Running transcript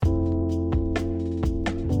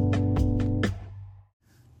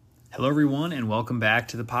Hello, everyone, and welcome back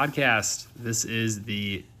to the podcast. This is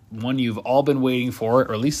the one you've all been waiting for,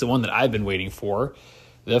 or at least the one that I've been waiting for,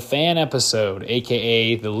 the fan episode,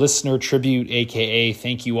 aka the listener tribute, aka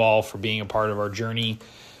thank you all for being a part of our journey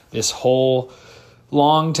this whole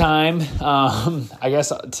long time. I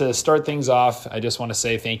guess to start things off, I just want to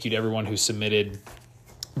say thank you to everyone who submitted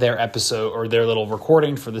their episode or their little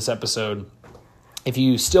recording for this episode. If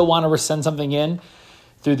you still want to send something in,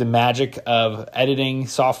 through the magic of editing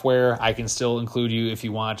software, I can still include you if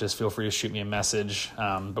you want. Just feel free to shoot me a message.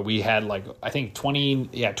 But we had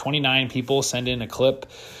 29 people send in a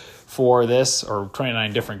clip for this, or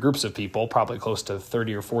 29 different groups of people, probably close to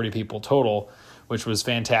 30 or 40 people total, which was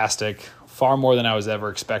fantastic, far more than I was ever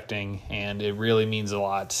expecting. And it really means a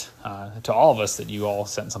lot to all of us that you all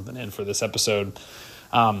sent something in for this episode.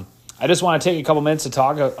 I just want to take a couple minutes to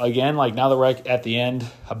talk again, now that we're at the end,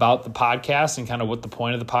 about the podcast and kind of what the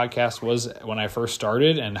point of the podcast was when I first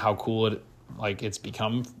started and how cool it's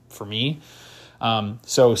become for me.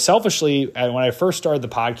 So selfishly, when I first started the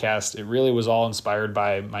podcast, it really was all inspired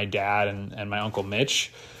by my dad and my Uncle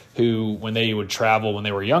Mitch, who, when they would travel when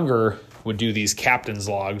they were younger, would do these captain's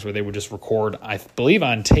logs where they would just record, I believe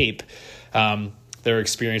on tape, their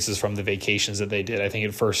experiences from the vacations that they did. I think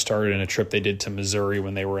it first started in a trip they did to Missouri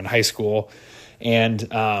when they were in high school. And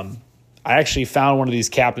I actually found one of these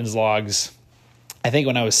captain's logs, I think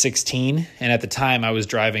when I was 16. And at the time I was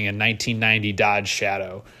driving a 1990 Dodge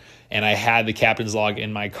Shadow. And I had the captain's log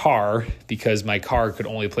in my car because my car could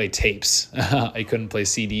only play tapes. I couldn't play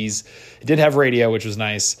CDs. It did have radio, which was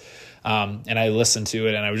nice. And I listened to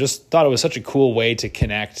it, and I just thought it was such a cool way to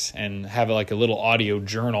connect and have a little audio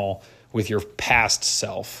journal with your past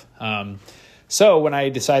self. So when I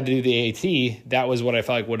decided to do the AT, that was what I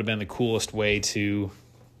felt like would have been the coolest way to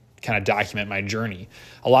kind of document my journey.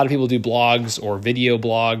 A lot of people do blogs or video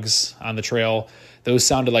blogs on the trail. Those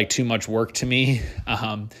sounded like too much work to me.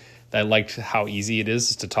 I liked how easy it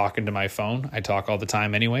is to talk into my phone. I talk all the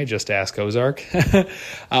time anyway, just ask Ozark.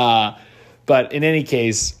 But in any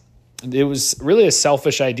case, it was really a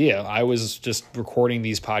selfish idea. I was just recording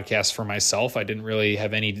these podcasts for myself. I didn't really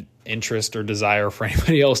have any interest or desire for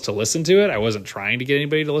anybody else to listen to it. I wasn't trying to get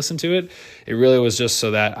anybody to listen to it. It really was just so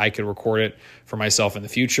that I could record it for myself in the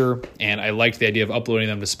future. And I liked the idea of uploading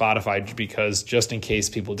them to Spotify because just in case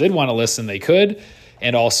people did want to listen, they could.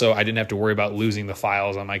 And also I didn't have to worry about losing the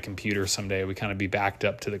files on my computer someday. We kind of be backed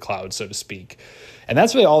up to the cloud, so to speak. And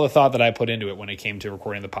that's really all the thought that I put into it when it came to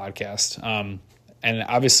recording the podcast. And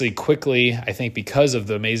obviously quickly, I think because of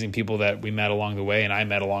the amazing people that we met along the way and I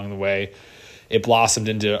met along the way, it blossomed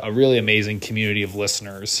into a really amazing community of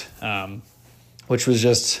listeners, which was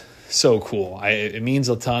just so cool. It means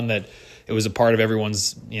a ton that it was a part of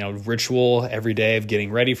everyone's ritual every day of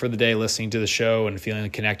getting ready for the day, listening to the show and feeling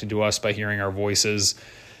connected to us by hearing our voices.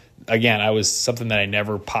 Again, I was something that I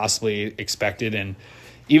never possibly expected. And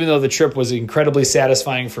even though the trip was incredibly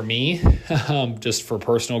satisfying for me, just for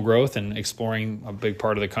personal growth and exploring a big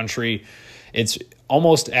part of the country, it's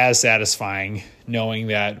almost as satisfying knowing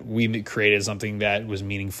that we created something that was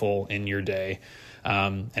meaningful in your day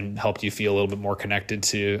and helped you feel a little bit more connected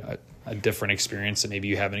to a different experience that maybe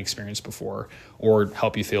you haven't experienced before, or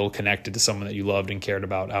help you feel connected to someone that you loved and cared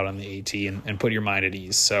about out on the AT and put your mind at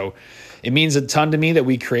ease. So it means a ton to me that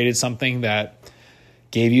we created something that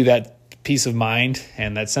gave you that peace of mind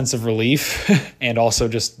and that sense of relief and also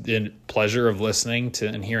just the pleasure of listening to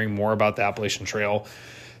and hearing more about the Appalachian Trail.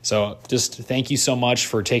 So just thank you so much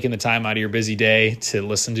for taking the time out of your busy day to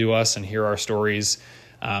listen to us and hear our stories.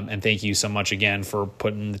 And thank you so much again for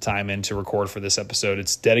putting the time in to record for this episode.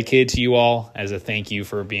 It's dedicated to you all as a thank you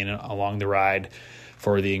for being along the ride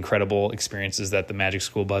for the incredible experiences that the Magic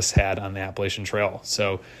School Bus had on the Appalachian Trail.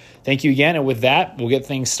 So thank you again. And with that, we'll get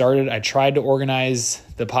things started. I tried to organize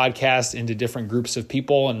the podcast into different groups of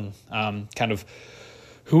people and kind of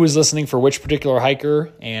who was listening for which particular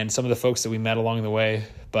hiker and some of the folks that we met along the way.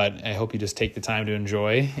 But I hope you just take the time to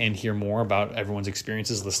enjoy and hear more about everyone's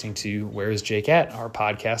experiences listening to Where Is Jake At?, our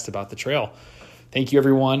podcast about the trail. Thank you,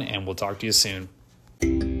 everyone, and we'll talk to you soon.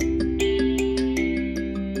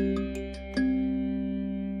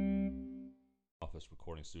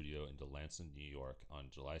 Recording studio in Lansing, New York on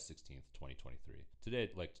July 16th, 2023. Today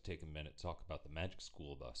I'd like to take a minute to talk about the Magic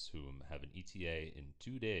School Bus, who have an ETA in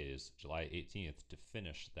 2 days, July 18th, to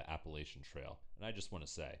finish the Appalachian Trail. And I just want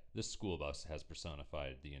to say, this school bus has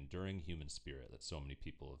personified the enduring human spirit that so many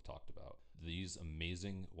people have talked about. These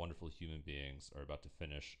amazing, wonderful human beings are about to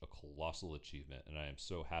finish a colossal achievement, and I am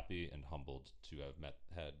so happy and humbled to have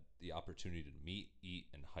had the opportunity to meet, eat,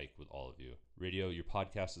 and hike with all of you. Radio, your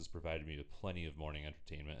podcast has provided me with plenty of morning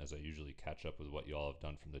entertainment as I usually catch up with what you all have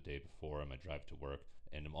done from the day before on my drive to work,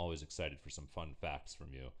 and I'm always excited for some fun facts from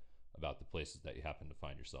you about the places that you happen to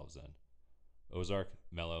find yourselves in. Ozark,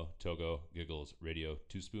 Mello, Togo, Giggles, Radio,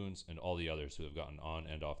 Two Spoons, and all the others who have gotten on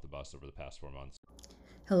and off the bus over the past 4 months.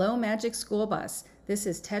 Hello, Magic School Bus. This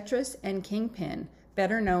is Tetris and Kingpin,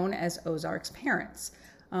 better known as Ozark's parents.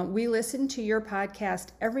 We listen to your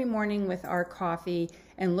podcast every morning with our coffee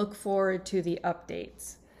and look forward to the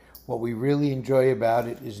updates. What we really enjoy about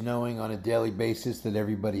it is knowing on a daily basis that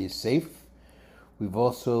everybody is safe. We've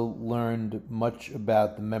also learned much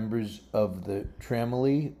about the members of the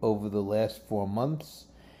Tramily over the last 4 months,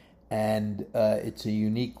 and it's a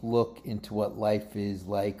unique look into what life is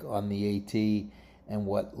like on the AT and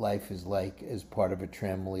what life is like as part of a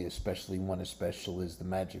Tramily, especially one as special as the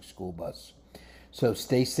Magic School Bus. So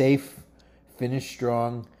stay safe, finish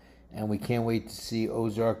strong, and we can't wait to see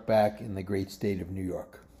Ozark back in the great state of New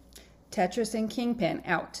York. Tetris and Kingpin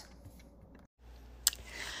out.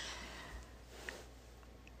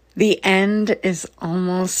 The end is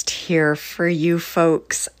almost here for you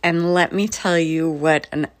folks, and let me tell you what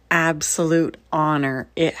an absolute honor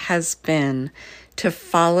it has been to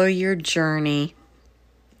follow your journey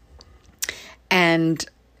and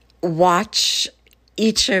watch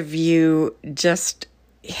each of you just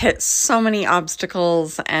hit so many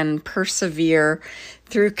obstacles and persevere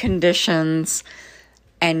through conditions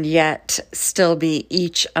and yet still be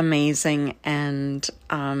each amazing and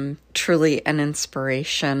truly an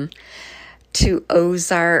inspiration. To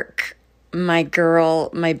Ozark, my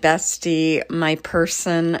girl, my bestie, my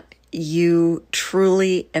person, you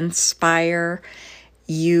truly inspire.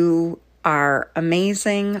 You are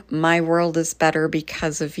amazing. My world is better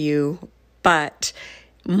because of you. But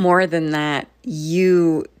more than that,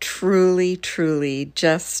 you truly, truly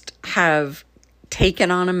just have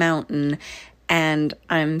taken on a mountain, and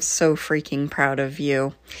I'm so freaking proud of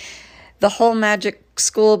you. The whole Magic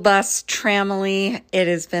School Bus Tramily, it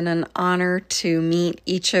has been an honor to meet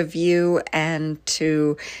each of you and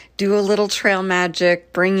to do a little trail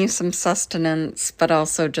magic, bring you some sustenance, but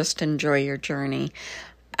also just enjoy your journey.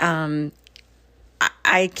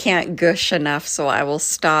 I can't gush enough, so I will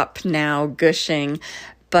stop now gushing,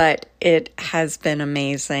 but it has been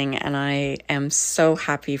amazing, and I am so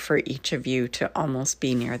happy for each of you to almost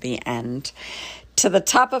be near the end. To the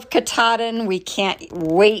top of Katahdin, we can't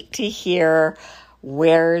wait to hear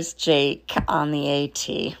Where's Jake on the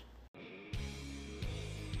AT.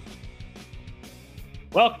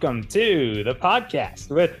 Welcome to the podcast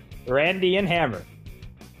with Randy and Hammer,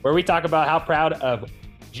 where we talk about how proud of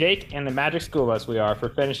Jake and the Magic School Bus we are for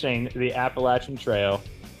finishing the Appalachian Trail.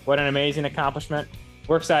 What an amazing accomplishment.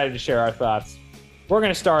 We're excited to share our thoughts. We're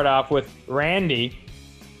going to start off with Randy.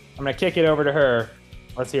 I'm going to kick it over to her.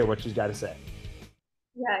 Let's hear what she's got to say.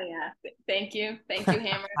 Yeah. Thank you, Hammer.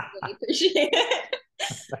 I really appreciate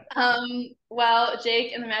it. Well,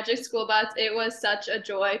 Jake and the Magic School Bus, it was such a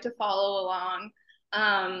joy to follow along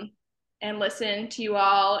and listen to you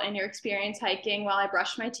all and your experience hiking while I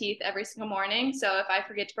brush my teeth every single morning. So if I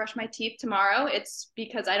forget to brush my teeth tomorrow, it's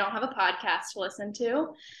because I don't have a podcast to listen to.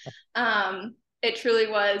 It truly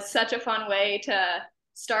was such a fun way to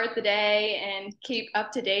start the day and keep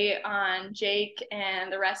up to date on Jake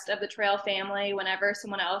and the rest of the trail family. Whenever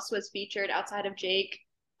someone else was featured outside of Jake,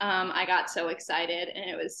 I got so excited, and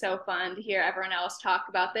it was so fun to hear everyone else talk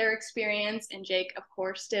about their experience. And Jake, of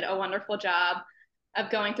course, did a wonderful job of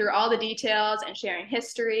going through all the details and sharing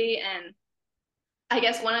history. And I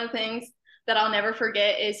guess one of the things that I'll never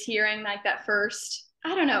forget is hearing like that first,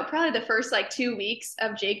 I don't know, probably the first like 2 weeks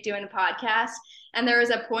of Jake doing the podcast. And there was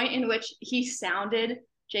a point in which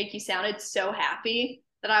Jake, you sounded so happy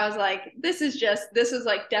that I was like, this is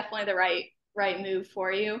like definitely the right move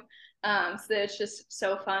for you. So it's just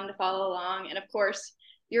so fun to follow along. And of course,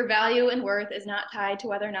 your value and worth is not tied to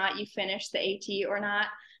whether or not you finish the AT or not.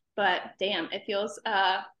 But damn, it feels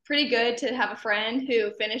pretty good to have a friend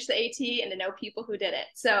who finished the AT and to know people who did it.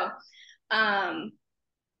 So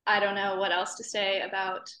I don't know what else to say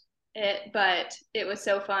about it, but it was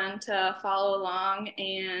so fun to follow along.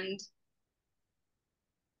 And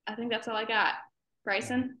I think that's all I got.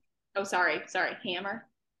 Bryson? Oh, sorry, Hammer.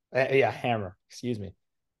 Yeah, Hammer. Excuse me.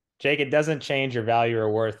 Jake, it doesn't change your value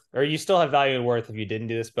or worth, or you still have value and worth if you didn't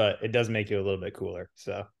do this, but it does make you a little bit cooler.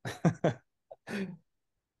 So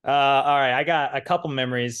All right, I got a couple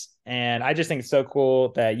memories, and I just think it's so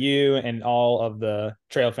cool that you and all of the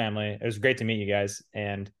trail family. It was great to meet you guys,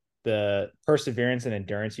 and the perseverance and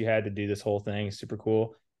endurance you had to do this whole thing is super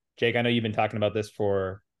cool. Jake, I know you've been talking about this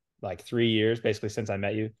for like 3 years, basically since I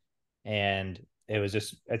met you, and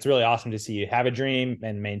it's really awesome to see you have a dream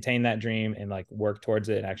and maintain that dream and like work towards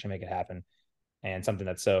it and actually make it happen. And something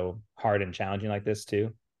that's so hard and challenging like this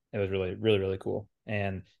too. It was really, really, really cool.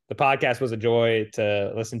 And the podcast was a joy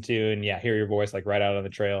to listen to and hear your voice like right out on the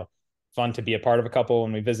trail. Fun to be a part of a couple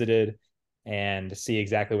when we visited and see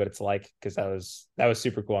exactly what it's like because that was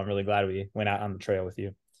super cool. I'm really glad we went out on the trail with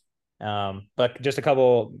you. But just a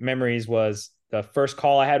couple memories was the first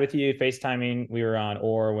call I had with you, FaceTiming. We were on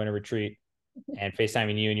Winter Retreat and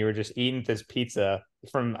FaceTiming you, and you were just eating this pizza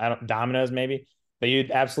from Domino's maybe, but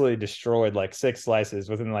you'd absolutely destroyed like 6 slices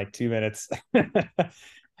within like 2 minutes.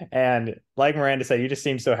 And like Miranda said, you just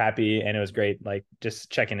seemed so happy, and it was great, like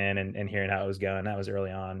just checking in and hearing how it was going. That was early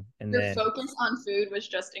on, and Your then focus on food was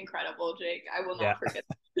just incredible, Jake. I will yeah, not forget.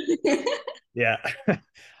 yeah.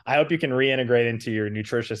 I hope you can reintegrate into your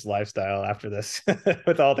nutritious lifestyle after this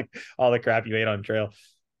with all the crap you ate on trail.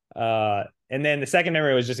 And then the second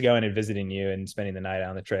memory was just going and visiting you and spending the night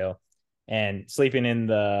on the trail and sleeping in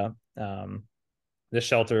the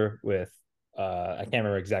shelter with I can't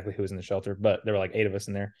remember exactly who was in the shelter, but there were like 8 of us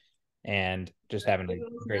in there and just having a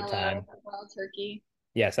great time. Wild turkey.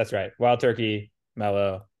 Yes, that's right. Wild turkey,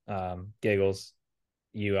 Mellow, Giggles,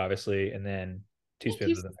 you obviously, and then Two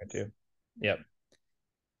Spoons was in there too. Yep.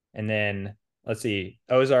 And then let's see,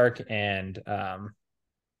 Ozark and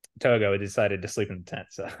Togo decided to sleep in the tent.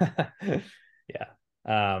 So yeah.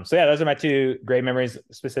 Those are my two great memories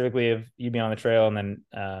specifically of you being on the trail. And then,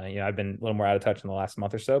 I've been a little more out of touch in the last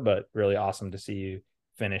month or so, but really awesome to see you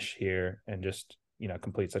finish here and just,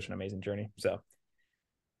 complete such an amazing journey. So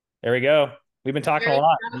there we go. We've been talking a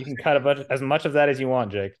lot. You can cut as much of that as you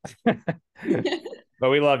want, Jake, but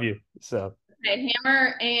we love you. So okay,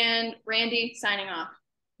 Hammer and Randy signing off.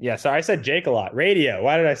 Yeah. Sorry. I said Jake a lot. Radio.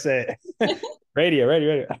 Why did I say it?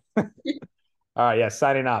 Radio. All right. Yeah.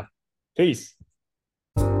 Signing off. Peace.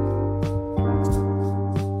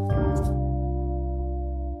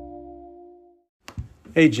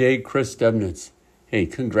 Hey, Jake, Chris Debnitz. Hey,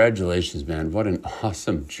 congratulations, man. What an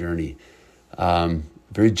awesome journey.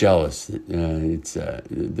 Very jealous. It's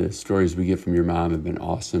the stories we get from your mom have been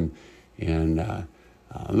awesome. And I'm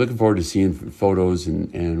looking forward to seeing photos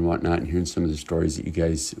and whatnot and hearing some of the stories that you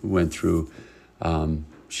guys went through.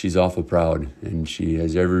 She's awful proud, and she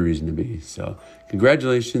has every reason to be. So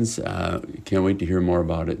congratulations. Can't wait to hear more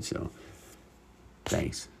about it. So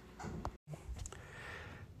thanks.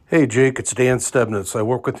 Hey, Jake, it's Dan Stebnitz. I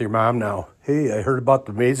work with your mom now. Hey, I heard about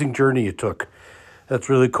the amazing journey you took. That's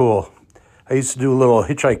really cool. I used to do a little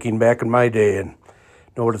hitchhiking back in my day and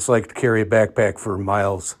know what it's like to carry a backpack for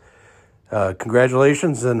miles.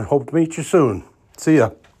 Congratulations, and hope to meet you soon. See ya.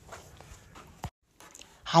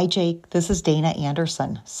 Hi, Jake. This is Dana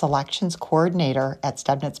Anderson, Selections Coordinator at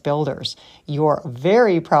Stebnitz Builders. Your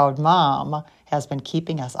very proud mom has been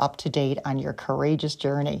keeping us up to date on your courageous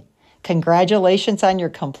journey. Congratulations on your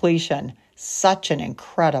completion. Such an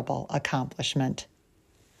incredible accomplishment.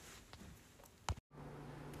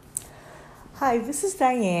 Hi, this is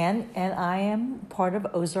Diane, and I am part of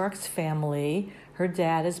Ozark's family. Her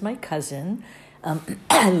dad is my cousin.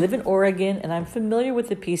 I live in Oregon, and I'm familiar with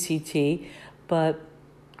the PCT, but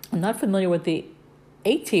I'm not familiar with the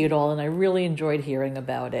AT at all, and I really enjoyed hearing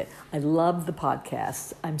about it. I love the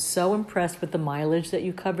podcast. I'm so impressed with the mileage that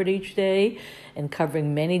you covered each day and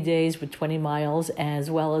covering many days with 20 miles as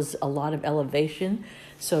well as a lot of elevation.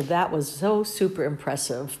 So that was so super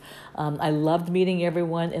impressive. I loved meeting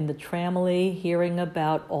everyone in the Tramily, hearing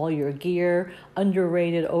about all your gear,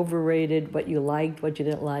 underrated, overrated, what you liked, what you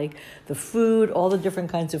didn't like, the food, all the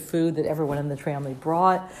different kinds of food that everyone in the Tramily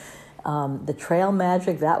brought. The Trail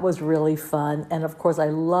Magic, that was really fun. And of course, I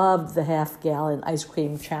loved the half-gallon ice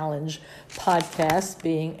cream challenge podcast,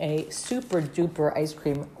 being a super duper ice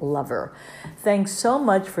cream lover. Thanks so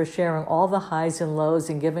much for sharing all the highs and lows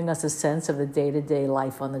and giving us a sense of the day-to-day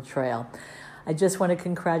life on the trail. I just want to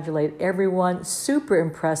congratulate everyone. Super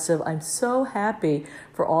impressive. I'm so happy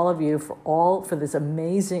for all of you for this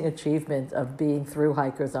amazing achievement of being through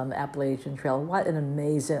hikers on the Appalachian Trail. What an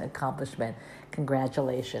amazing accomplishment.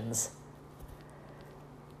 Congratulations.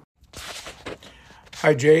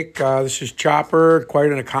 Hi, Jake. This is Chopper.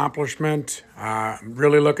 Quite an accomplishment. I'm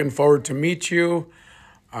really looking forward to meet you.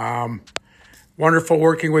 Wonderful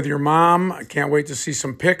working with your mom. I can't wait to see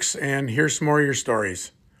some pics and hear some more of your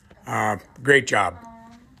stories. Great job.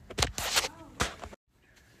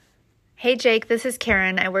 Hey Jake, this is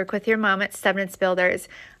Karen. I work with your mom at Stebnitz Builders.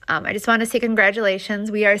 I just want to say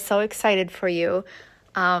congratulations. We are so excited for you,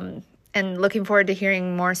 and looking forward to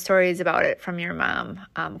hearing more stories about it from your mom.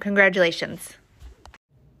 Congratulations.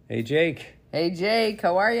 Hey, Jake. Hey, Jake.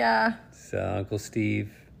 How are ya? It's Uncle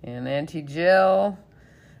Steve. And Auntie Jill.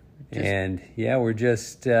 And, yeah, we're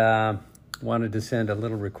just wanted to send a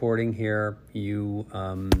little recording here. You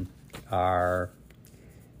are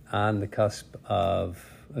on the cusp of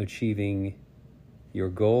achieving your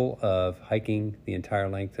goal of hiking the entire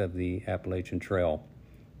length of the Appalachian Trail,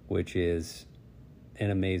 which is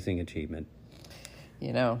an amazing achievement.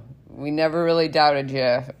 You know, we never really doubted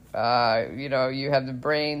you. You know, you have the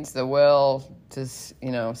brains, the will to,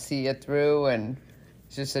 you know, see it through, and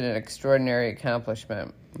it's just an extraordinary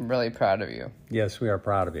accomplishment. I'm really proud of you. Yes, we are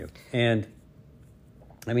proud of you. And,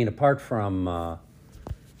 I mean, apart from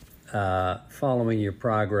following your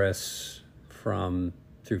progress through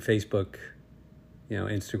Facebook, you know,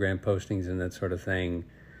 Instagram postings and that sort of thing.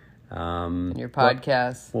 Your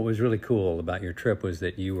podcast. What was really cool about your trip was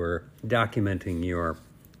that you were documenting your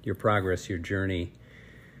progress, your journey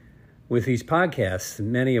with these podcasts,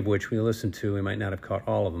 many of which we listened to. We might not have caught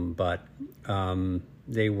all of them, but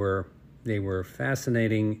they were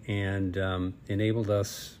fascinating and enabled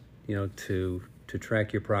us, you know, to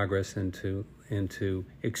track your progress and to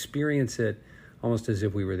experience it almost as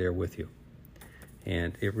if we were there with you.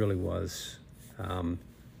 And it really was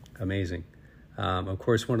amazing. Of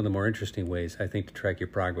course, one of the more interesting ways, I think, to track your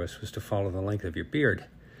progress was to follow the length of your beard.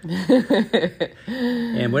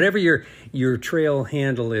 And whatever your trail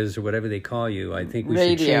handle is, or whatever they call you, I think we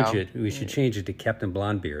should change it. We should change it to Captain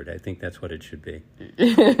Blondebeard. I think that's what it should be.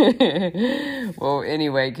 Well,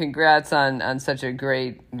 anyway, congrats on such a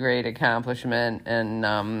great accomplishment.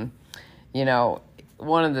 And, you know,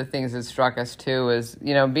 one of the things that struck us, too, is,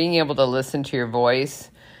 you know, being able to listen to your voice.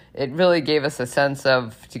 It really gave us a sense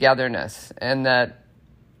of togetherness, and that,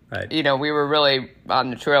 you know, we were really on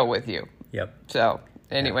the trail with you. Yep. So,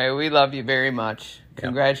 anyway, we love you very much.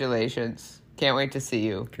 Congratulations. Can't wait to see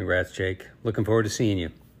you. Congrats, Jake. Looking forward to seeing you.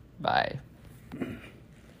 Bye.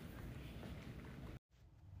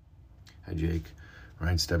 Hi, Jake.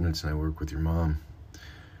 Ryan Stebnitz and I work with your mom.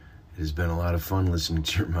 It has been a lot of fun listening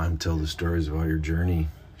to your mom tell the stories about your journey.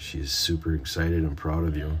 She is super excited and proud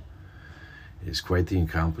of you. It is quite the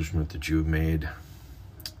accomplishment that you have made.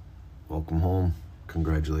 Welcome home.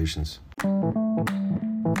 Congratulations.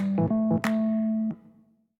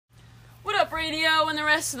 What up, radio and the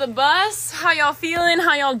rest of the bus? How y'all feeling?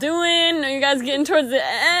 How y'all doing? Are you guys getting towards the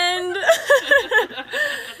end?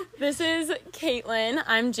 This is Caitlin.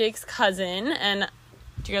 I'm Jake's cousin, and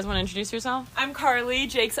do you guys want to introduce yourself? I'm Carly,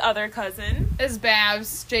 Jake's other cousin. This is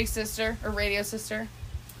Babs, Jake's sister, or radio sister.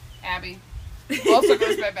 Abby. Also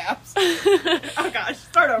goes by Babs. Oh gosh,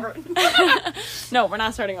 start over. No, we're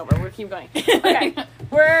not starting over. We'll keep going. Okay.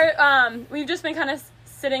 We've just been kind of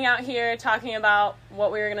sitting out here talking about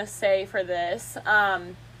what we were going to say for this.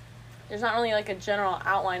 There's not really like a general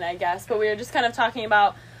outline, I guess, but we were just kind of talking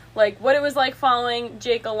about like what it was like following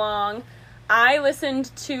Jake along. I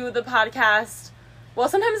listened to the podcast. Well,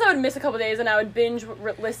 sometimes I would miss a couple days and I would binge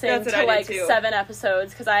listen to like 7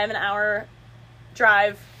 episodes because I have an hour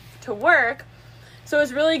drive to work. So it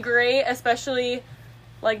was really great, especially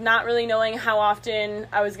like not really knowing how often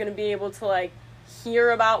I was going to be able to like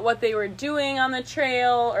hear about what they were doing on the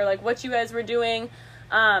trail or like what you guys were doing.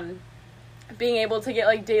 Being able to get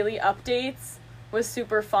like daily updates was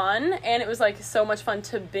super fun, and it was like so much fun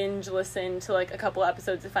to binge listen to like a couple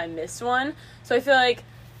episodes if I missed one. So I feel like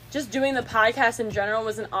just doing the podcast in general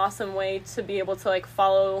was an awesome way to be able to like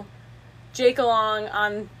follow Jake along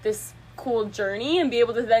on this cool journey and be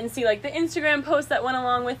able to then see like the Instagram posts that went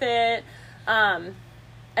along with it. And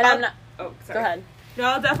I'm not... Oh, sorry. Go ahead. No,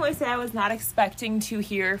 I'll definitely say I was not expecting to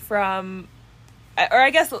hear from... Or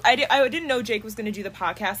I guess I didn't know Jake was going to do the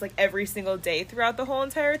podcast like every single day throughout the whole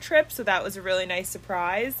entire trip, so that was a really nice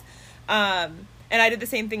surprise. And I did the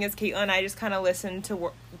same thing as Caitlin. I just kind of listened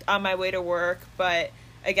to on my way to work, but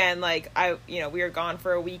again, like we were gone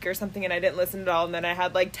for a week or something and I didn't listen at all, and then I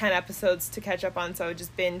had like 10 episodes to catch up on, so I would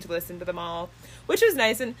just binge listen to them all, which was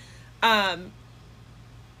nice. And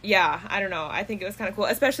yeah, I don't know, I think it was kind of cool,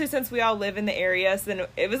 especially since we all live in the area, so then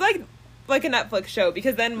it was like a Netflix show,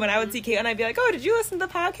 because then when I would see Caitlin, I'd be like, oh, did you listen to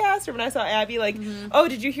the podcast? Or when I saw Abby, like, oh,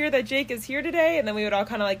 did you hear that Jake is here today? And then we would all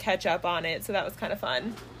kind of like catch up on it, so that was kind of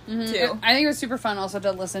fun too. I think it was super fun also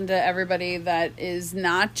to listen to everybody that is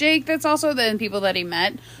not Jake, that's also the people that he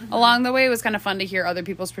met along the way. It was kind of fun to hear other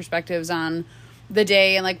people's perspectives on the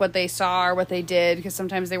day and like what they saw or what they did, because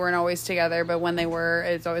sometimes they weren't always together, but when they were,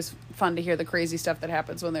 it's always fun to hear the crazy stuff that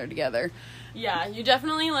happens when they're together. Yeah, you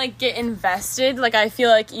definitely like get invested. Like I feel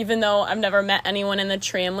like even though I've never met anyone in the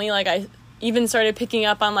Tramley, like I even started picking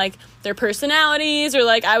up on like their personalities, or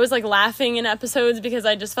like I was like laughing in episodes because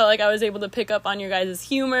I just felt like I was able to pick up on your guys'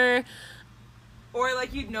 humor. Or,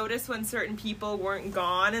 like, you'd notice when certain people weren't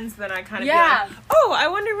gone, and so then I kind of be Yeah. like, oh, I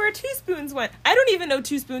wonder where Two Spoons went. I don't even know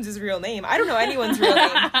Two Spoons' real name. I don't know anyone's real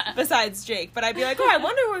name besides Jake. But I'd be like, oh, I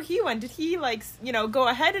wonder where he went. Did he, like, go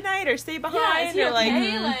ahead tonight or stay behind? Yeah, is he or,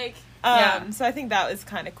 okay? Like, So I think that was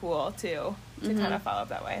kind of cool, too, to kind of follow up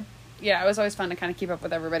that way. Yeah, it was always fun to kind of keep up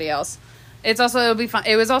with everybody else. It'll be fun.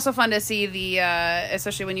 It was also fun to see the,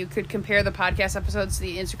 especially when you could compare the podcast episodes to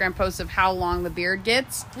the Instagram posts of how long the beard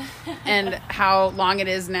gets and how long it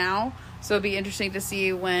is now. So it'll be interesting to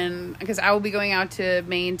see because I will be going out to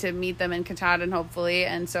Maine to meet them in Katahdin, hopefully.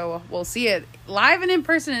 And so we'll see it live and in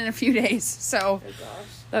person in a few days. So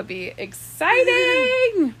that'll be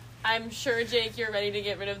exciting. I'm sure, Jake, you're ready to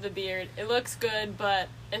get rid of the beard. It looks good, but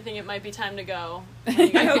I think it might be time to go.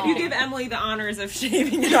 I hope you give Emily the honors of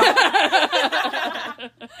shaving it off.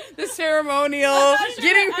 The ceremonial,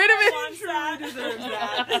 getting rid of it.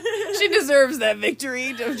 She deserves that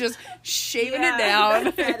victory of just shaving it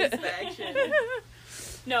down. Satisfaction.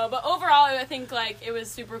 No, but overall, I think like it was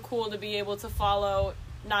super cool to be able to follow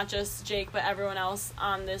not just Jake, but everyone else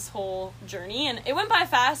on this whole journey. And it went by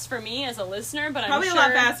fast for me as a listener, but Probably I'm sure... a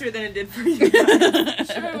lot faster than it did for you guys. I'm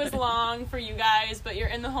sure it was long for you guys, but you're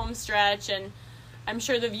in the home stretch, and I'm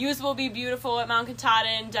sure the views will be beautiful at Mount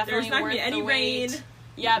Katahdin. Definitely There's not worth gonna be any the wait. rain.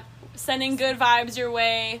 Yep. Sending good vibes your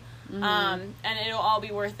way. Mm-hmm. And it'll all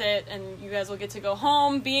be worth it, and you guys will get to go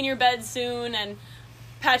home, be in your bed soon, and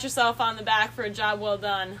pat yourself on the back for a job well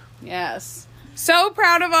done. Yes. So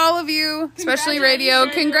proud of all of you, especially radio.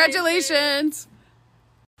 Congratulations.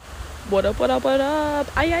 What up, what up, what up?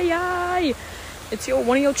 Ay, ay, ay. It's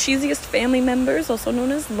one of your cheesiest family members, also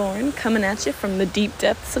known as Lauren, coming at you from the deep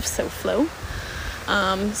depths of SoFlo.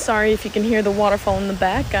 Sorry if you can hear the waterfall in the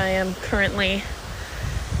back. I am currently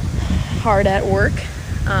hard at work.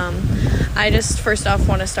 I just first off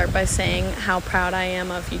want to start by saying how proud I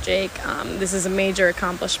am of you, Jake. This is a major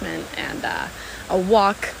accomplishment and a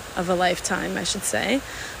walk of a lifetime, I should say,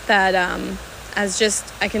 that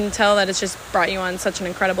I can tell that it's just brought you on such an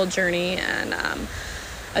incredible journey, and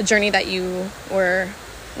a journey that you were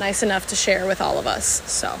nice enough to share with all of us.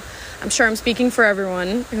 So I'm sure I'm speaking for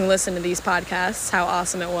everyone who listened to these podcasts, how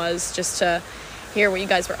awesome it was just to hear what you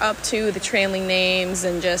guys were up to, the trailing names,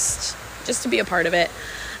 and just to be a part of it.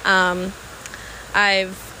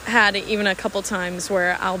 I've had even a couple times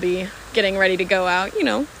where I'll be getting ready to go out,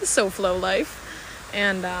 the SoFlo life.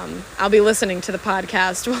 And I'll be listening to the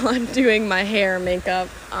podcast while I'm doing my hair and makeup.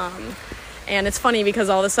 And it's funny because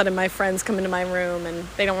all of a sudden my friends come into my room and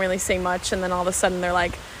they don't really say much. And then all of a sudden they're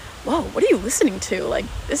like, whoa, what are you listening to? Like,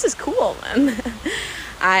 this is cool. And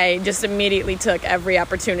I just immediately took every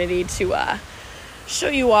opportunity to show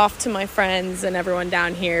you off to my friends and everyone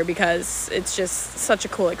down here, because it's just such a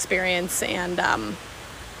cool experience, and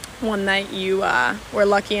one that you were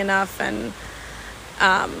lucky enough and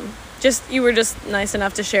you were just nice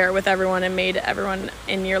enough to share with everyone and made everyone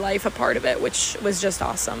in your life a part of it, which was just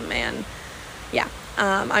awesome. And yeah,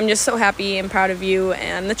 I'm just so happy and proud of you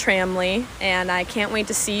and the Tramley, and I can't wait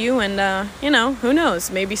to see you. And who knows,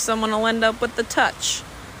 maybe someone will end up with the touch.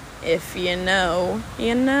 If you know,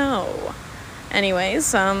 you know.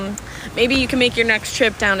 Anyways, maybe you can make your next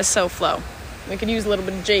trip down to SoFlo. We could use a little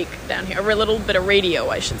bit of Jake down here, or a little bit of radio,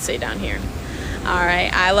 I should say, down here. All right,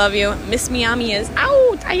 I love you. Miss Miami is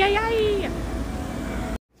out. Ay, ay, ay.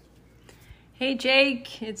 Hey,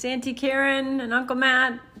 Jake, it's Auntie Karen and Uncle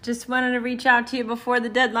Matt. Just wanted to reach out to you before the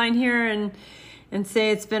deadline here and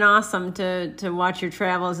say it's been awesome to watch your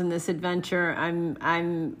travels in this adventure. I'm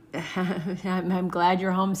glad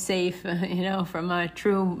you're home safe, from a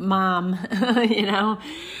true mom,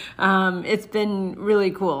 It's been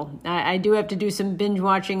really cool. I do have to do some binge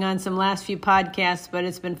watching on some last few podcasts, but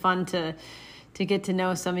it's been fun to get to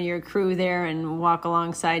know some of your crew there and walk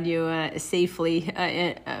alongside you safely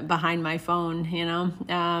behind my phone,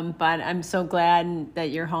 But I'm so glad that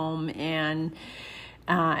you're home and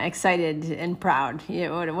excited and proud.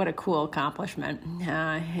 What a cool accomplishment.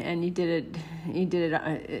 And you did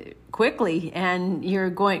it quickly, and you're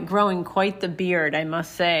growing quite the beard, I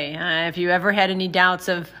must say. If you ever had any doubts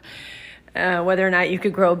of whether or not you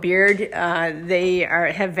could grow a beard, they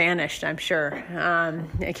have vanished, I'm sure.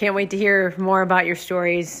 I can't wait to hear more about your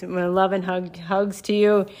stories. Love and hugs to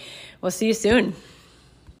you. We'll see you soon.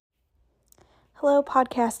 Hello,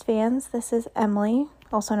 podcast fans. This is Emily.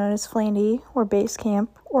 also known as Flandy, or Base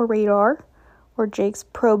Camp, or Radar, or Jake's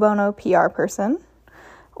pro bono PR person,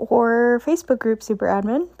 or Facebook group super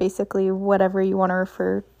admin, basically whatever you want to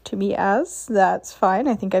refer to me as, that's fine.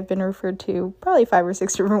 I think I've been referred to probably 5 or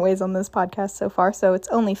 6 different ways on this podcast so far, so it's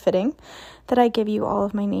only fitting that I give you all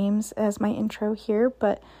of my names as my intro here,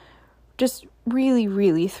 but just really,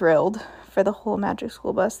 really thrilled for the whole Magic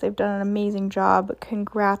School Bus. They've done an amazing job.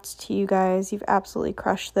 Congrats to you guys. You've absolutely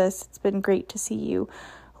crushed this. It's been great to see you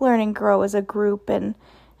learn and grow as a group, and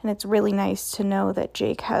it's really nice to know that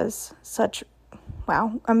Jake has such,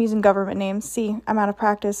 wow, I'm using government names. See, I'm out of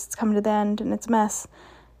practice. It's coming to the end, and it's a mess.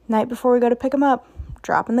 Night before we go to pick them up,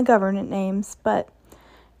 dropping the government names, but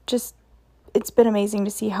just, it's been amazing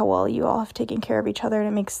to see how well you all have taken care of each other, and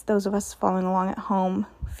it makes those of us following along at home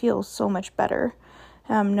feel so much better,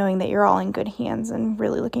 knowing that you're all in good hands and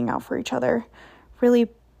really looking out for each other. Really,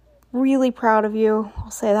 really proud of you.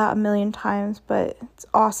 I'll say that a million times, but it's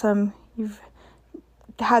awesome. You've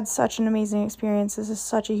had such an amazing experience. This is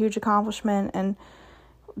such a huge accomplishment, and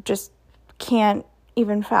just can't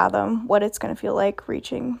even fathom what it's going to feel like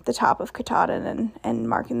reaching the top of Katahdin and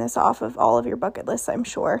marking this off of all of your bucket lists, I'm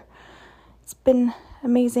sure. It's been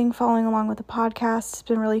amazing following along with the podcast. It's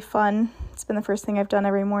been really fun. It's been the first thing I've done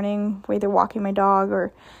every morning, whether walking my dog,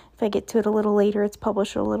 or if I get to it a little later, it's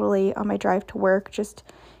published a little late on my drive to work. Just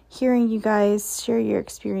hearing you guys share your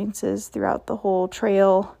experiences throughout the whole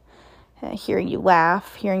trail, hearing you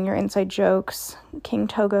laugh, hearing your inside jokes. King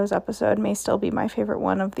Togo's episode may still be my favorite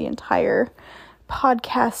one of the entire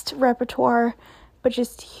podcast repertoire, but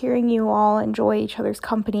just hearing you all enjoy each other's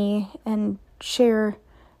company and share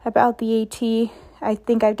about the AT. I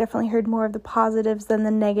think I've definitely heard more of the positives than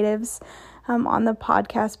the negatives on the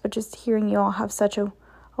podcast, but just hearing you all have such a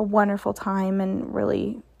wonderful time and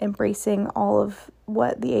really embracing all of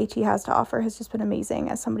what the AT has to offer has just been amazing.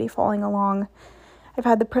 As somebody following along, I've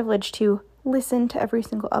had the privilege to listen to every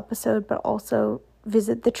single episode, but also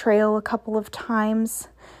visit the trail a couple of times,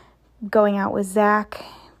 going out with Zach,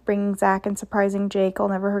 bringing Zach and surprising Jake. I'll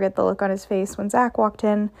never forget the look on his face when Zach walked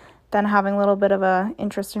in, then having a little bit of a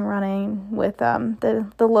interesting running with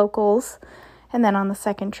the locals, and then on the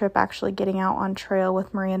second trip actually getting out on trail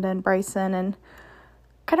with Miranda and Bryson and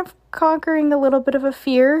kind of conquering a little bit of a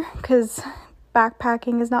fear, because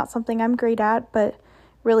backpacking is not something I'm great at, but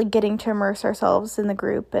really getting to immerse ourselves in the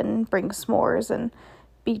group and bring s'mores and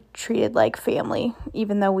be treated like family,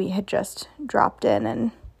 even though we had just dropped in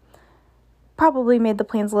and probably made the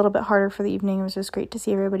plans a little bit harder for the evening. It was just great to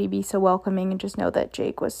see everybody be so welcoming and just know that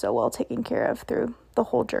Jake was so well taken care of through the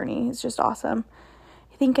whole journey. It's just awesome.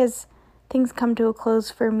 I think as things come to a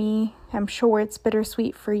close for me, I'm sure it's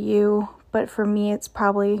bittersweet for you, but for me it's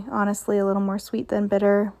probably honestly a little more sweet than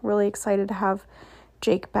bitter. Really excited to have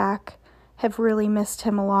Jake back. Have really missed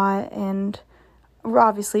him a lot, and we're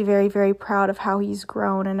obviously very, very proud of how he's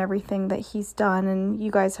grown and everything that he's done and you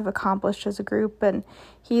guys have accomplished as a group, and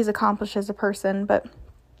he's accomplished as a person, but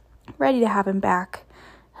ready to have him back.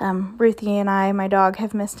 Ruthie and I, my dog,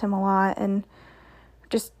 have missed him a lot, and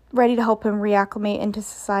just ready to help him reacclimate into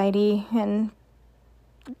society and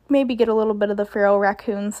maybe get a little bit of the feral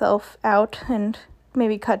raccoon self out and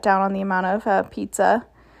maybe cut down on the amount of pizza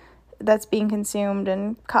that's being consumed,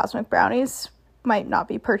 and cosmic brownies might not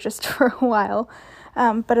be purchased for a while,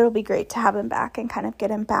 but it'll be great to have him back and kind of get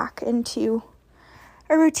him back into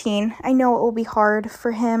a routine. I know it will be hard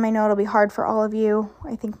for him. I know it'll be hard for all of you.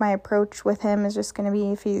 I think my approach with him is just going to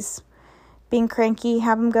be, if he's being cranky,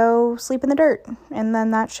 have him go sleep in the dirt, and then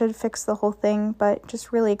that should fix the whole thing. But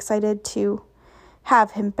just really excited to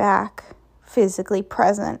have him back physically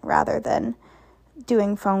present rather than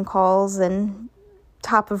doing phone calls and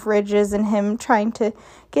top of ridges and him trying to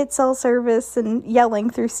get cell service and yelling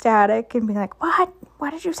through static and being like, what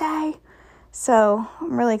did you say? So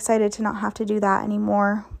I'm really excited to not have to do that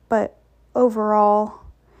anymore. But overall,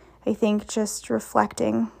 I think just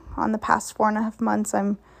reflecting on the past 4.5 months,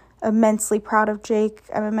 I'm immensely proud of Jake.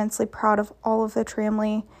 I'm immensely proud of all of the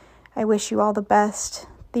Tramley. I wish you all the best.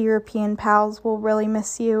 The European pals will really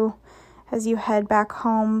miss you as you head back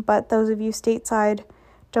home, but those of you stateside,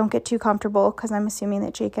 don't get too comfortable, because I'm assuming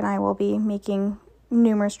that Jake and I will be making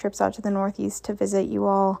numerous trips out to the Northeast to visit you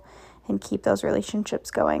all and keep those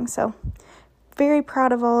relationships going. So very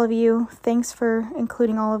proud of all of you. Thanks for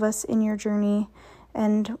including all of us in your journey,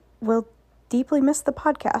 and we'll deeply miss the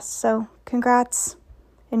podcast. So congrats,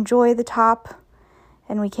 enjoy the top,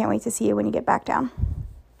 and we can't wait to see you when you get back down.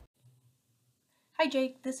 Hi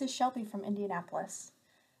Jake, this is Shelby from Indianapolis.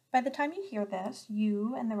 By the time you hear this,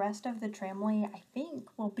 you and the rest of the Tramley, I think,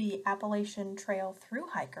 will be Appalachian Trail through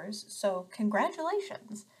hikers, so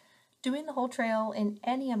congratulations. Doing the whole trail in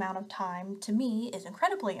any amount of time, to me, is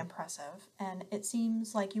incredibly impressive, and it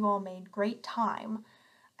seems like you all made great time.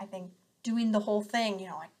 I think doing the whole thing,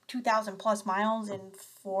 like 2,000 plus miles in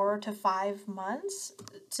 4 to 5 months,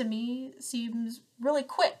 to me, seems really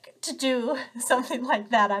quick to do something like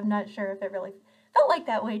that. I'm not sure if it really felt like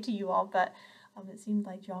that way to you all, but it seemed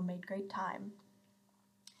like you all made great time.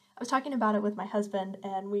 I was talking about it with my husband,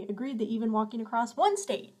 and we agreed that even walking across one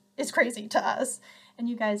state is crazy to us. And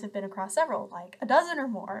you guys have been across several, like a dozen or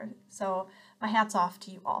more. So my hat's off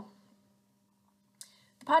to you all.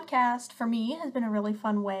 The podcast, for me, has been a really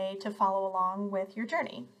fun way to follow along with your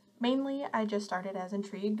journey. Mainly, I just started as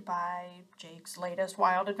intrigued by Jake's latest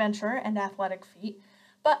wild adventure and athletic feat,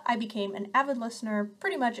 but I became an avid listener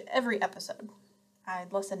pretty much every episode.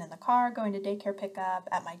 I'd listen in the car, going to daycare pickup,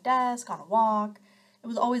 at my desk, on a walk. It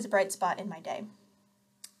was always a bright spot in my day.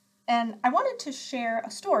 And I wanted to share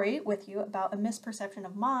a story with you about a misperception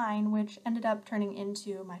of mine, which ended up turning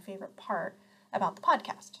into my favorite part about the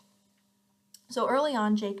podcast. So early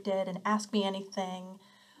on, Jake did an Ask Me Anything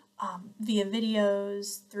via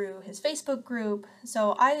videos through his Facebook group.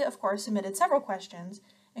 So I, of course, submitted several questions,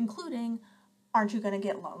 including, aren't you going to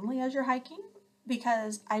get lonely as you're hiking?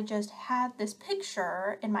 Because I just had this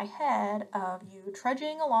picture in my head of you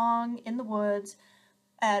trudging along in the woods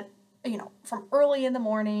at from early in the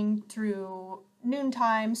morning through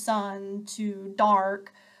noontime sun to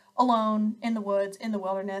dark, alone in the woods, in the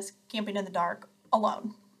wilderness, camping in the dark,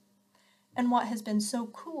 alone. And what has been so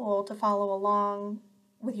cool to follow along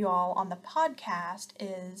with you all on the podcast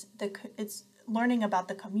is it's learning about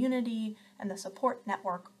the community and the support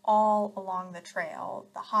network all along the trail,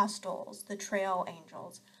 the hostels, the trail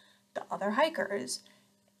angels, the other hikers,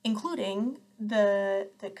 including the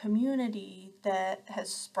community that has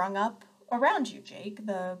sprung up around you, Jake,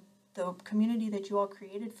 the community that you all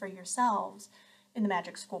created for yourselves in the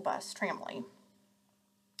Magic School Bus Tramily.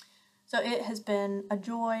 So it has been a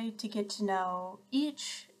joy to get to know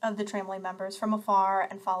each of the Tramily members from afar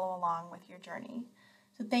and follow along with your journey.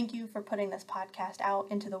 So thank you for putting this podcast out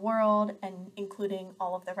into the world and including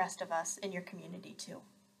all of the rest of us in your community too.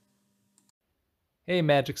 Hey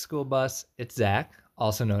Magic School Bus, it's Zach,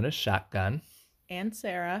 also known as Shotgun. And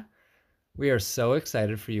Sarah. We are so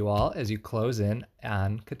excited for you all as you close in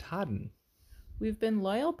on Katahdin. We've been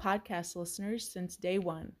loyal podcast listeners since day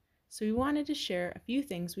one, so we wanted to share a few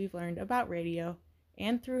things we've learned about radio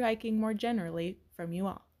and through hiking more generally from you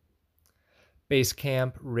all. Base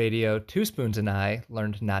Camp, Radio, Two Spoons, and I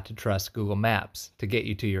learned not to trust Google Maps to get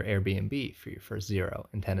you to your Airbnb for your first zero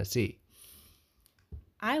in Tennessee.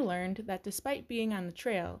 I learned that despite being on the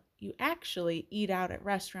trail, you actually eat out at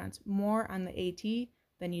restaurants more on the AT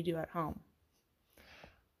than you do at home.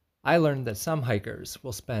 I learned that some hikers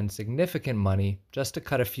will spend significant money just to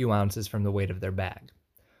cut a few ounces from the weight of their bag,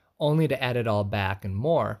 only to add it all back and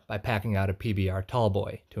more by packing out a PBR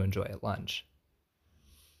tallboy to enjoy at lunch.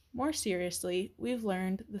 More seriously, we've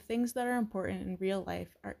learned the things that are important in real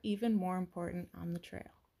life are even more important on the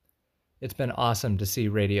trail. It's been awesome to see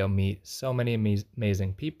Radio meet so many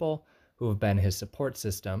amazing people who have been his support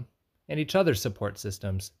system and each other's support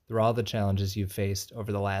systems through all the challenges you've faced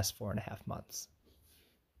over the last 4.5 months.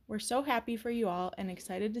 We're so happy for you all and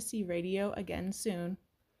excited to see Radio again soon.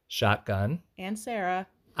 Shotgun and Sarah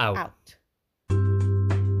out.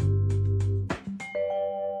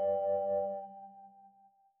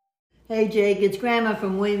 Hey Jake, it's Grandma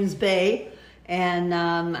from Williams Bay, and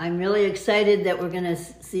I'm really excited that we're going to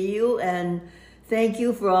see you, and thank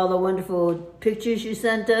you for all the wonderful pictures you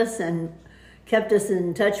sent us and kept us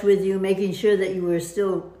in touch with you, making sure that you were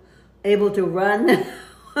still able to run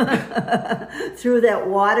through that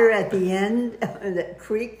water at the end, that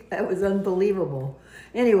creek. That was unbelievable.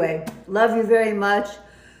 Anyway, love you very much,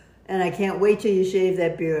 and I can't wait till you shave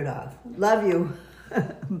that beard off. Love you.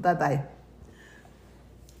 Bye-bye.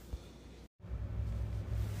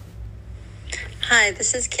 Hi,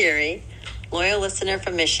 this is Carrie, loyal listener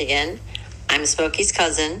from Michigan. I'm Smokey's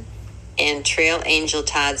cousin and Trail Angel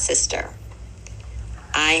Todd's sister.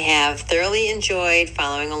 I have thoroughly enjoyed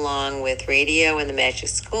following along with Radio and the Magic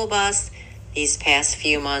School Bus these past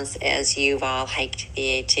few months as you've all hiked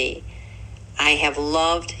the AT. I have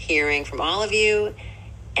loved hearing from all of you,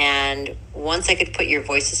 and once I could put your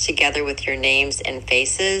voices together with your names and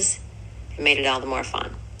faces, it made it all the more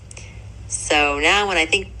fun. So now when I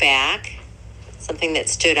think back, something that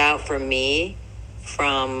stood out for me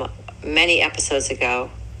from many episodes ago,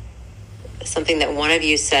 something that one of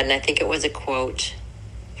you said, and I think it was a quote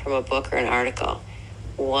from a book or an article,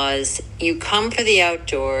 was, "You come for the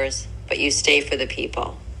outdoors, but you stay for the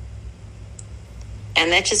people."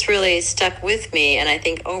 And that just really stuck with me. And I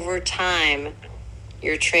think over time,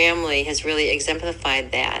 your family has really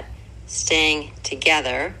exemplified that, staying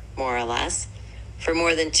together, more or less, for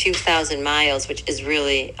more than 2,000 miles, which is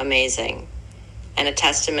really amazing, and a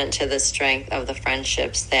testament to the strength of the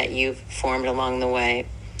friendships that you've formed along the way.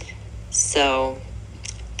 So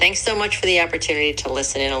thanks so much for the opportunity to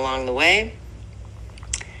listen in along the way.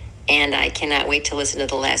 And I cannot wait to listen to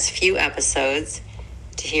the last few episodes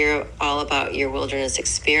to hear all about your wilderness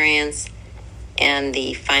experience and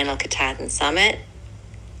the final Katahdin Summit.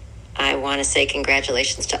 I want to say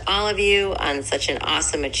congratulations to all of you on such an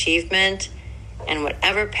awesome achievement. And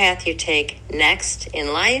whatever path you take next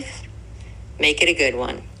in life, make it a good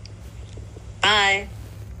one. Bye.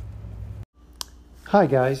 Hi,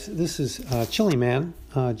 guys. This is Chili Man,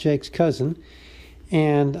 Jake's cousin.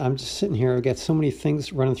 And I'm just sitting here. I've got so many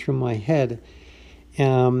things running through my head.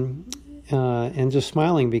 And just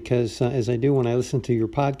smiling because, as I do when I listen to your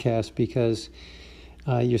podcast, because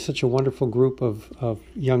you're such a wonderful group of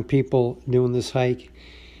young people doing this hike.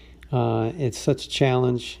 It's such a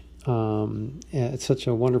challenge. It's such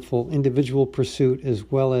a wonderful individual pursuit, as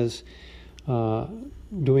well as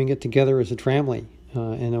doing it together as a tramily,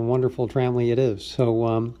 and a wonderful tramily it is.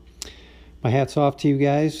 So my hat's off to you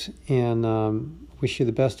guys, and wish you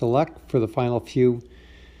the best of luck for the final few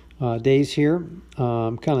days here.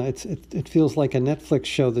 It feels like a Netflix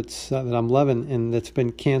show that I'm loving and that's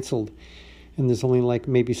been canceled, and there's only like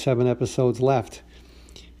maybe 7 episodes left.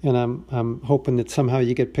 And I'm hoping that somehow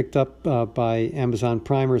you get picked up by Amazon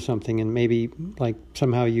Prime or something, and maybe like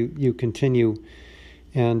somehow you continue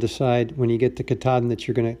and decide when you get to Katahdin that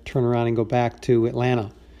you're going to turn around and go back to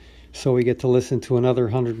Atlanta, so we get to listen to another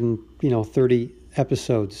 130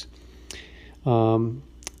 episodes.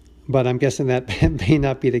 But I'm guessing that may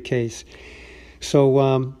not be the case.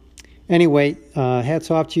 So anyway, hats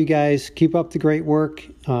off to you guys. Keep up the great work.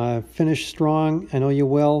 Finish strong. I know you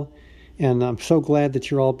will. And I'm so glad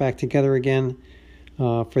that you're all back together again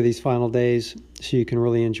for these final days, so you can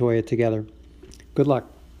really enjoy it together. Good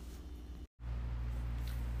luck.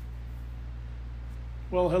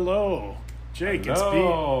 Well, hello, Jake.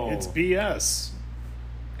 Hello. It's BS.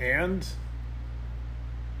 And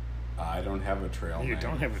I don't have a trail name. You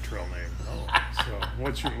don't have a trail name.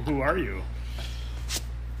 Oh, so who are you?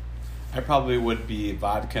 I probably would be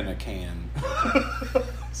Vodka in a Can.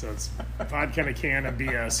 So it's Vodka in a Can and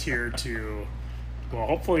BS here to, well,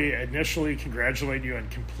 hopefully initially congratulate you on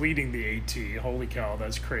completing the AT. Holy cow,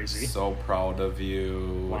 that's crazy. So proud of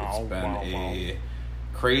you. Wow, it's been a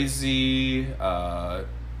crazy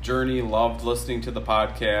journey. Loved listening to the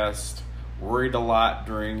podcast. Worried a lot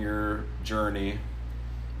during your journey.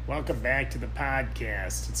 Welcome back to the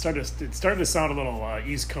podcast. It started to sound a little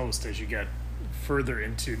East Coast as you get further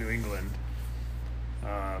into New England.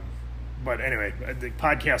 But anyway, the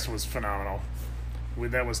podcast was phenomenal.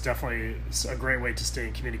 That was definitely a great way to stay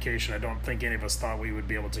in communication. I don't think any of us thought we would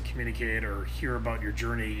be able to communicate or hear about your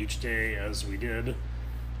journey each day as we did.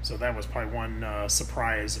 So that was probably one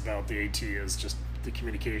surprise about the AT, is just the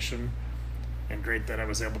communication. And great that I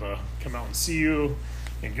was able to come out and see you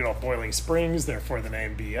in good old Boiling Springs, therefore the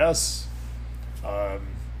name BS.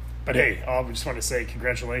 But hey, I just want to say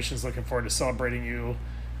congratulations. Looking forward to celebrating you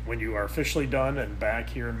when you are officially done and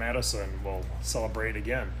back here in Madison. We'll celebrate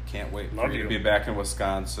again. Can't wait Love for you to be back in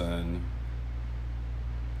Wisconsin.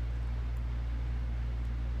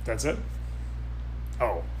 That's it?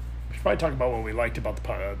 Oh, we should probably talk about what we liked about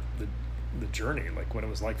the journey, like what it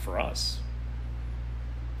was like for us.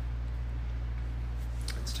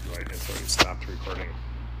 It's too late. It's already stopped recording.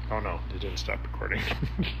 Oh no, it didn't stop recording.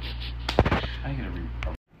 I'm gonna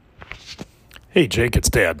Hey Jake, it's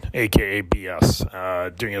Dad, aka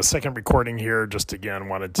BS. Doing a second recording here. Just again,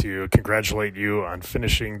 wanted to congratulate you on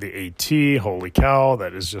finishing the AT. Holy cow,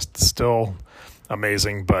 that is just still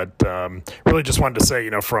amazing. But really, just wanted to say,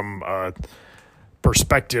 from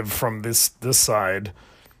perspective from this side,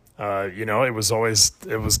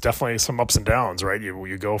 it was definitely some ups and downs, right?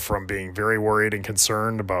 You go from being very worried and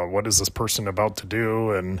concerned about what is this person about to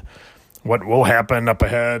do and what will happen up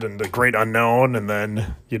ahead and the great unknown. And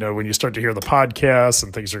then, when you start to hear the podcast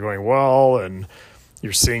and things are going well and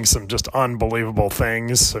you're seeing some just unbelievable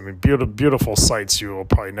things. I mean, beautiful sights you will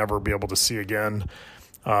probably never be able to see again.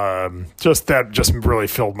 Just really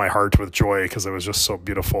filled my heart with joy because it was just so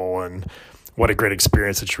beautiful, and what a great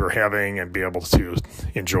experience that you were having and be able to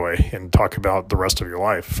enjoy and talk about the rest of your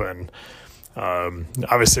life. And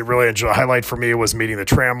obviously really enjoy. The highlight for me was meeting the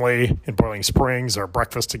tramily in Boiling Springs. Our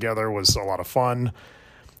breakfast together was a lot of fun.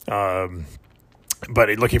 But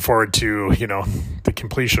looking forward to, the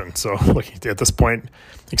completion. So at this point,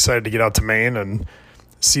 excited to get out to Maine and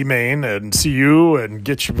see you and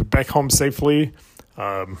get you back home safely.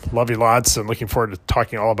 Love you lots and looking forward to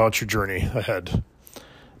talking all about your journey ahead.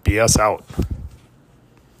 BS out.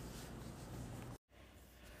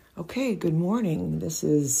 Okay, good morning. This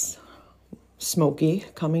is Smokey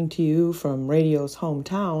coming to you from radio's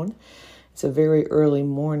hometown. It's a very early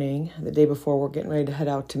morning, the day before we're getting ready to head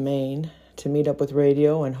out to Maine to meet up with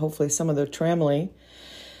radio and hopefully some of the tramily.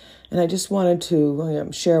 And I just wanted to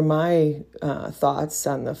share my thoughts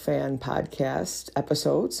on the fan podcast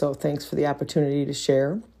episode. So thanks for the opportunity to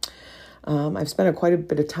share. I've spent quite a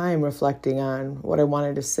bit of time reflecting on what I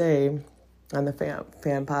wanted to say on the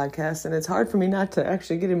fan podcast. And it's hard for me not to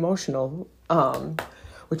actually get emotional,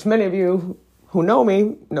 which many of you who know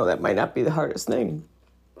me know that might not be the hardest thing.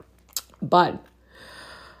 But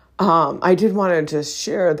I did want to just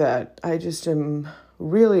share that I just am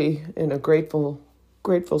really in a grateful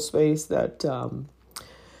space that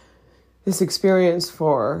this experience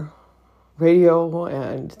for radio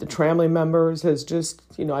and the Tramley members has just,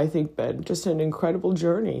 I think been just an incredible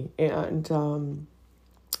journey, and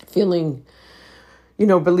feeling,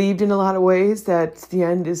 believed in a lot of ways that the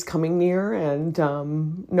end is coming near, and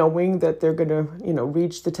knowing that they're going to,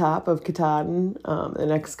 reach the top of Katahdin the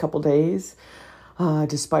next couple days,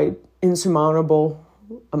 despite insurmountable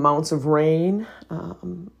amounts of rain.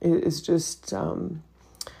 It is just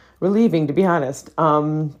relieving, to be honest,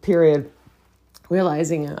 period.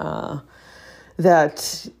 Realizing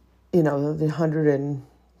that, the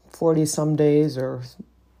 140 some days or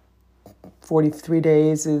 43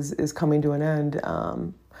 days is coming to an end. I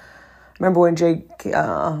remember when Jake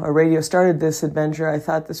or radio started this adventure, I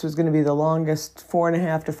thought this was going to be the longest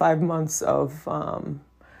 4.5 to 5 months of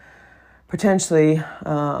potentially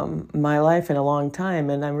my life in a long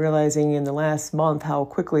time. And I'm realizing in the last month how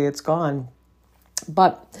quickly it's gone.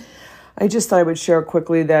 But I just thought I would share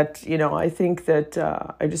quickly that, I think that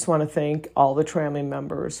I just want to thank all the Tramley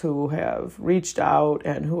members who have reached out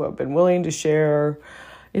and who have been willing to share.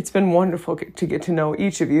 It's been wonderful to get to know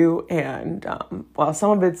each of you. And while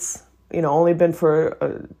some of it's, only been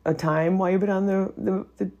for a time while you've been on the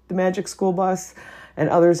Magic School Bus, and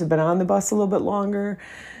others have been on the bus a little bit longer,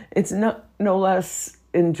 it's no less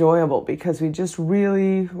enjoyable because we just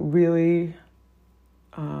really, really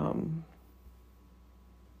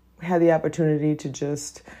had the opportunity to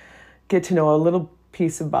just get to know a little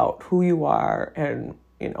piece about who you are and,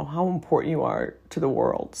 how important you are to the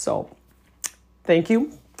world. So thank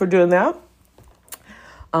you for doing that.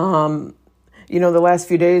 The last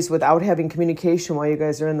few days without having communication while you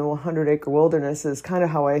guys are in the 100-acre wilderness is kind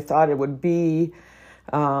of how I thought it would be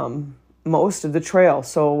most of the trail.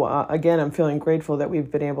 So again, I'm feeling grateful that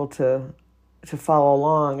we've been able to follow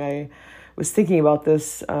along. I was thinking about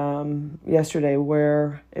this yesterday,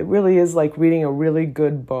 where it really is like reading a really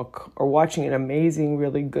good book or watching an amazing,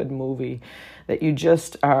 really good movie that you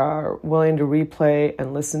just are willing to replay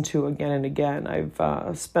and listen to again and again.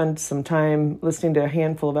 I've spent some time listening to a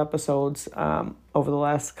handful of episodes over the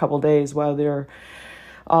last couple days while they're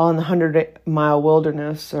all in the 100-mile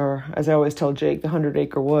wilderness, or as I always tell Jake, the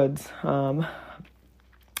 100-acre woods.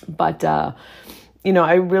 But I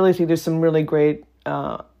really think there's some really great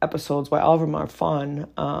episodes. While all of them are fun.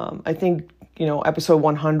 I think, episode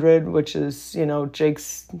 100, which is,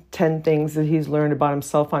 Jake's 10 things that he's learned about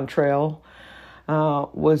himself on trail,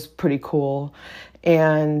 was pretty cool.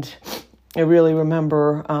 And I really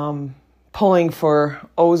remember pulling for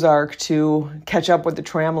Ozark to catch up with the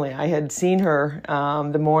Tramley. I had seen her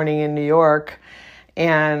the morning in New York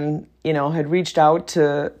and, had reached out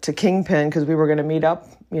to Kingpin because we were going to meet up,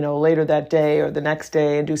 later that day or the next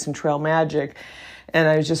day and do some trail magic. And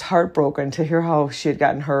I was just heartbroken to hear how she had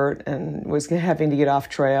gotten hurt and was having to get off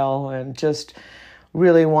trail, and just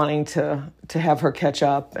really wanting to have her catch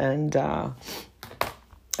up. And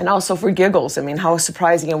also for Giggles, I mean, how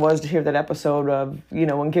surprising it was to hear that episode of,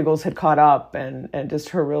 when Giggles had caught up, and just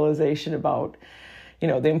her realization about,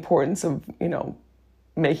 the importance of,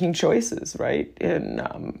 making choices, right?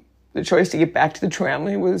 And the choice to get back to the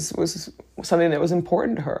Tramley was something that was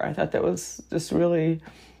important to her. I thought that was just really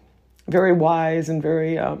very wise and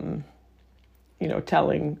very,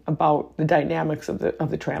 telling about the dynamics of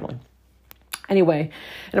the Tramley. Anyway,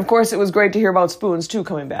 and of course it was great to hear about Spoons too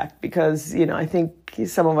coming back, because, I think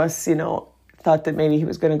some of us, thought that maybe he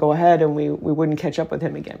was going to go ahead and we wouldn't catch up with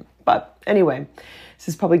him again. But anyway, this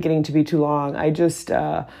is probably getting to be too long. I just,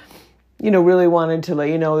 really wanted to let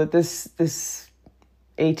you know that this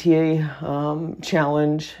ATA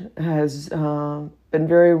challenge has been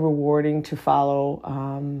very rewarding to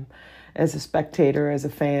follow as a spectator, as a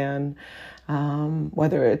fan,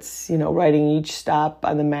 whether it's, writing each stop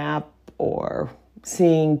on the map or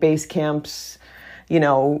seeing base camps,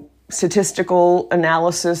 statistical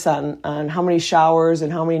analysis on how many showers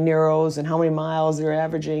and how many Neros and how many miles they're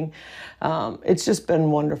averaging. It's just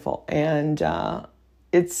been wonderful. And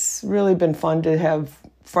it's really been fun to have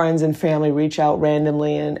friends and family reach out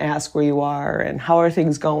randomly and ask where you are and how are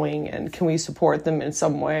things going and can we support them in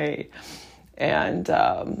some way. And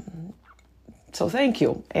so thank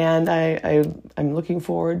you. And I'm looking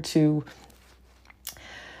forward to,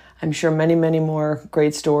 I'm sure, many, many more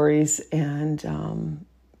great stories, and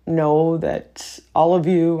know that all of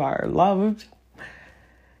you are loved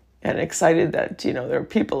and excited that, there are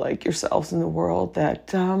people like yourselves in the world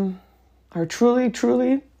that are truly,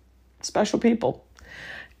 truly special people.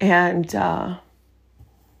 And I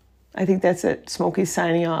think that's it. Smokey's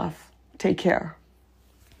signing off. Take care.